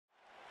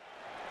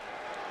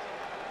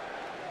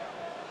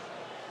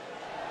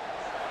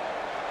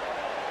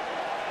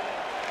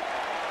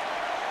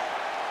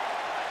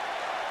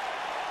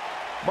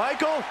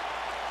Michael,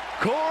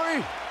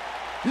 Corey,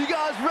 you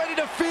guys ready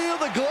to feel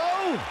the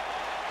glow?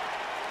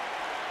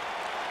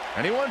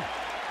 Anyone?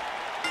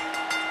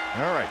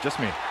 All right, just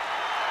me.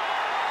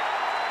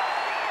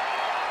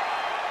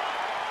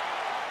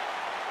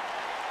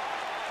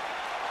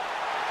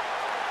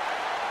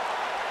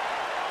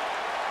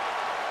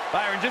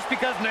 Byron, just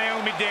because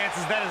Naomi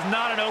dances, that is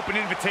not an open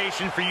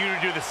invitation for you to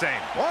do the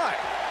same. Why?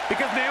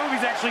 Because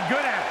Naomi's actually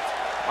good at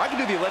it. I can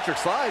do the electric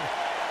slide.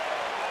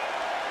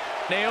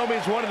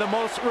 Naomi's one of the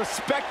most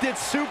respected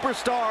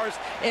superstars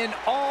in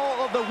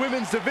all of the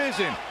women's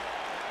division.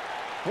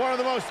 One of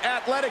the most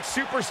athletic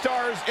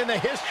superstars in the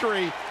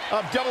history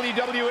of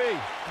WWE.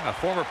 A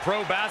former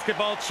pro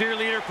basketball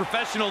cheerleader,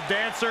 professional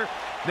dancer,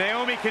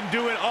 Naomi can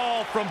do it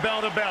all from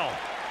bell to bell.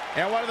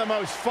 And one of the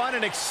most fun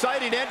and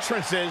exciting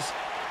entrances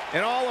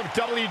in all of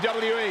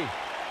WWE.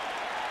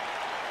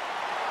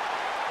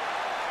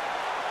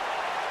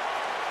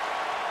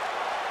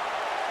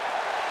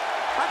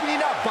 How can you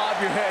not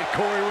bob your head,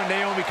 Corey, when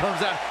Naomi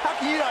comes out? How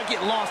can you not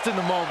get lost in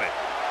the moment?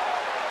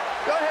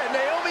 Go ahead,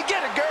 Naomi,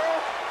 get it,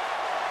 girl.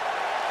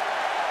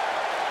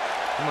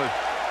 I'm an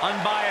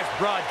unbiased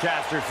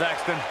broadcaster,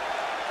 Sexton.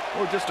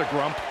 Or just a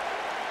grump.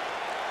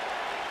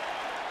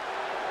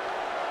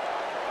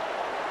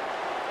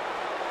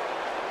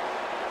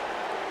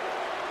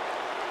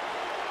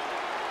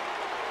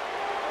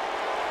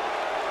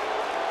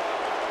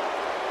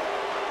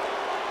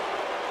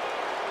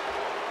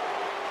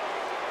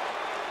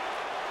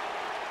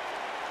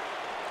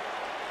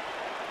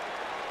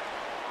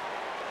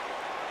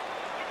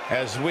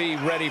 As we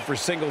ready for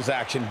singles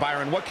action,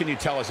 Byron, what can you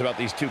tell us about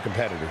these two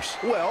competitors?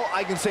 Well,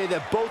 I can say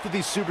that both of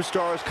these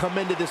superstars come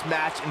into this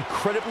match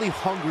incredibly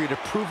hungry to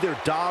prove their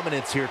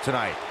dominance here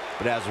tonight.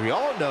 But as we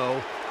all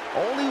know,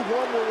 only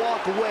one will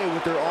walk away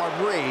with their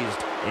arm raised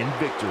in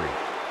victory.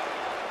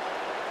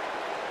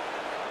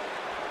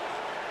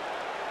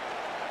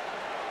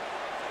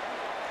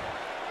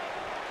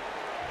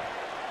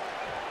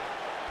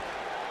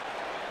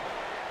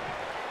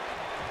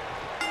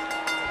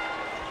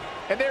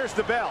 And there's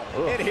the bell.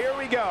 And here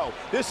we go.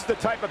 This is the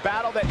type of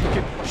battle that you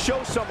can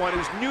show someone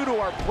who's new to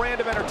our brand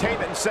of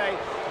entertainment and say,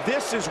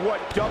 this is what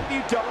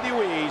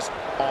WWE's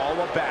all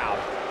about.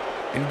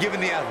 And given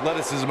the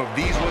athleticism of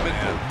these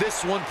women,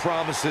 this one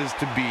promises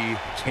to be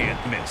can't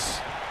miss.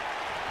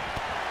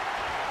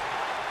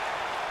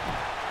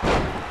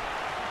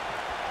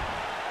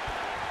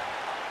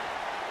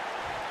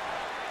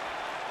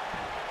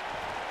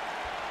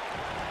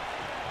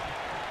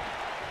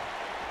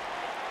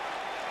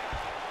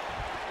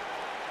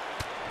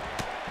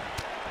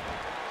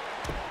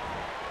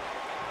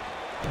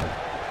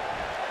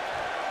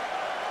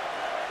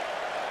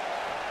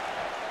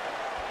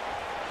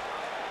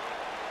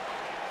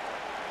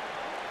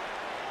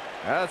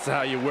 That's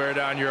how you wear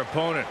down your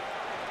opponent.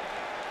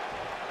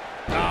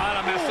 Oh,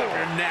 that'll mess up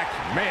your neck.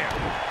 Man.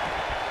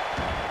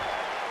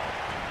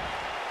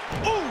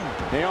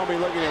 Ooh! Naomi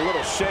looking a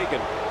little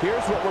shaken.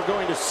 Here's what we're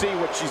going to see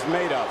what she's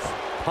made of.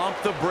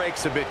 Pump the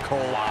brakes a bit, Cole.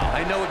 Wow.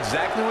 I know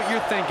exactly what you're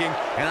thinking,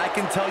 and I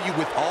can tell you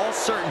with all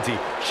certainty,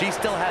 she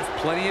still has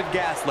plenty of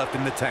gas left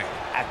in the tank.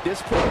 At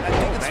this point, I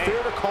think it's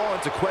fair to call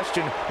into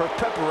question her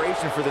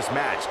preparation for this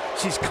match.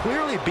 She's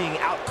clearly being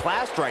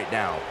outclassed right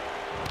now.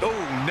 Oh,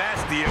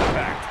 nasty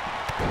impact.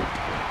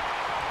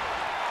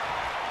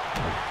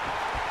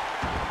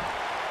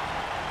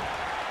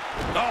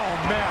 Oh,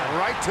 man,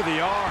 right to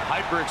the arm.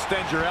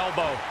 Hyperextend your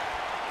elbow.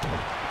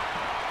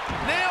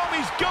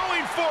 Naomi's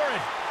going for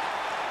it.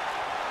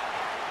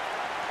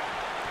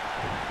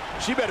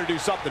 She better do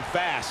something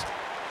fast.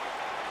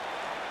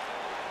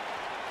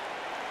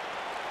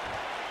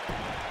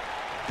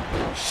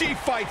 She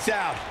fights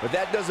out. But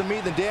that doesn't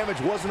mean the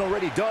damage wasn't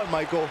already done,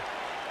 Michael.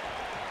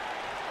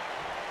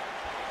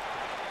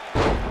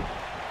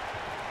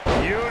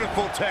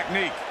 Beautiful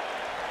technique.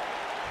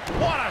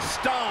 What a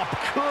stomp.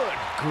 Good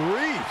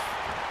grief.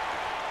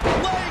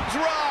 Leg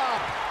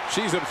drop.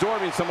 She's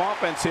absorbing some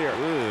offense here.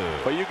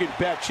 But you can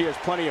bet she has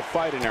plenty of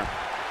fight in her.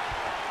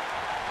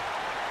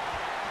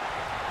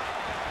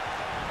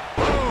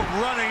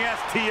 Boom, running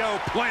STO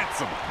plants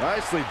him.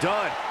 Nicely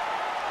done.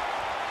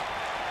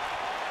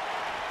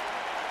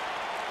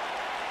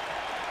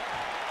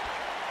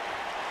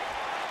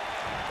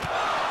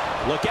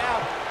 Look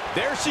out.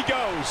 There she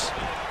goes.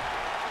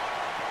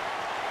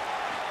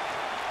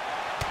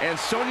 And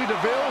Sonya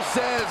Deville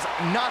says,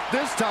 not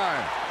this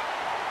time.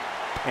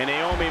 And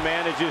Naomi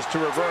manages to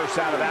reverse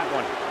out of that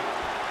one.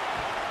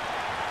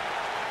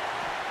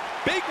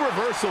 Big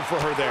reversal for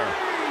her there.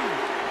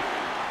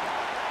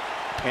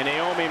 And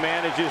Naomi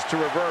manages to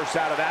reverse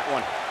out of that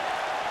one.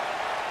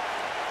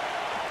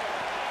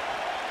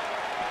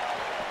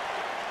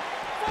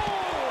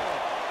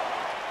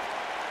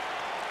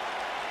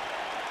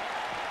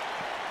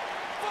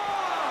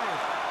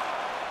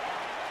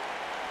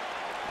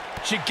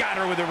 She got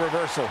her with a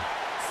reversal. 6.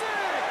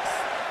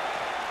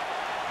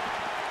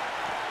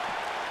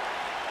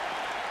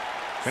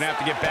 Gonna have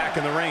to get back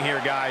in the ring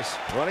here, guys.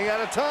 Running out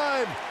of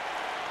time.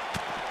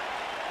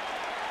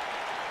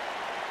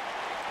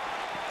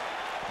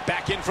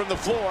 Back in from the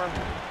floor.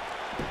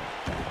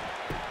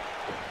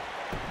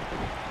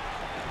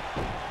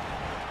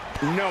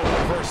 No,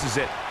 reverses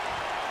it.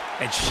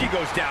 And she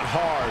goes down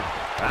hard.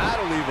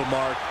 That'll leave a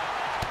mark.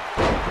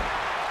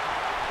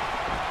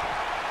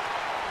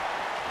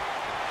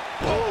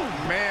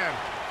 Oh, man.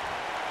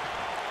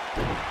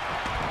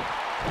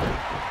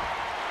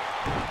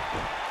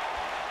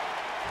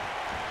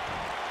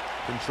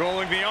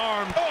 Controlling the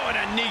arm. Oh, and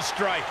a knee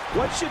strike.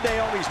 What should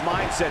Naomi's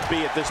mindset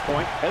be at this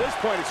point? At this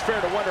point, it's fair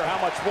to wonder how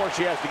much more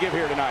she has to give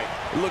here tonight.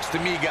 It looks to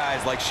me,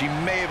 guys, like she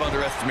may have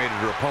underestimated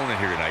her opponent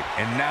here tonight,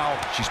 and now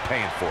she's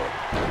paying for it.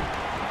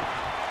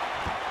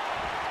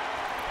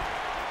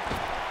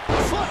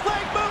 Front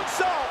leg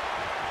moonsault.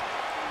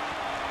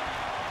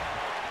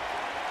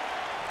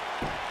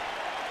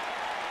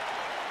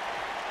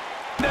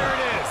 There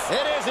it is.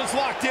 It is. It's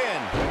locked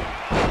in.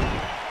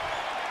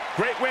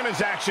 Great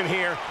women's action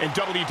here in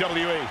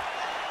WWE.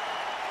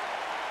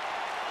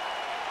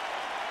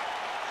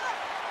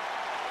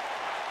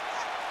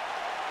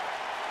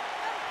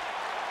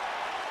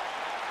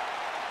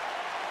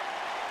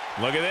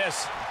 Look at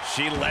this.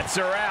 She lets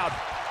her out.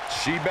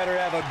 She better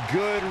have a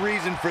good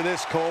reason for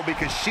this, Cole,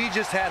 because she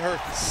just had her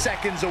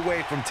seconds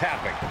away from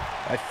tapping,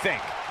 I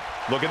think.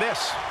 Look at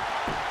this.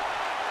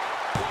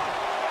 1,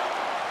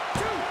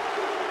 2,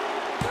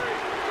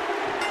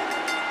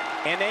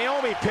 3. And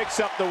Naomi picks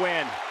up the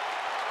win.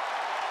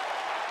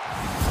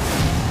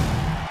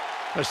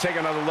 Let's take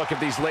another look at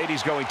these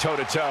ladies going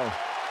toe-to-toe.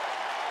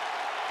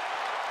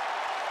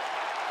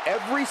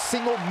 Every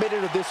single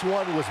minute of this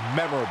one was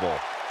memorable.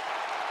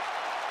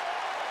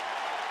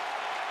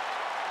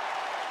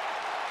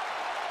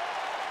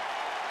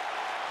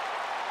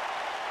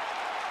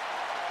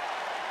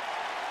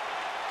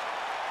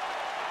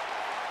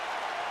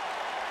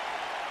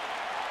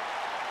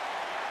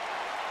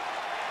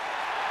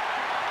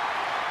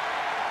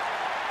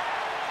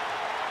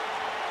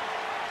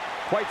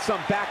 Quite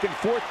some back and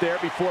forth there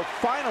before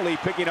finally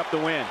picking up the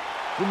win.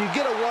 When you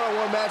get a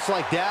one-on-one match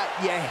like that,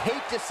 you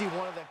hate to see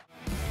one of them.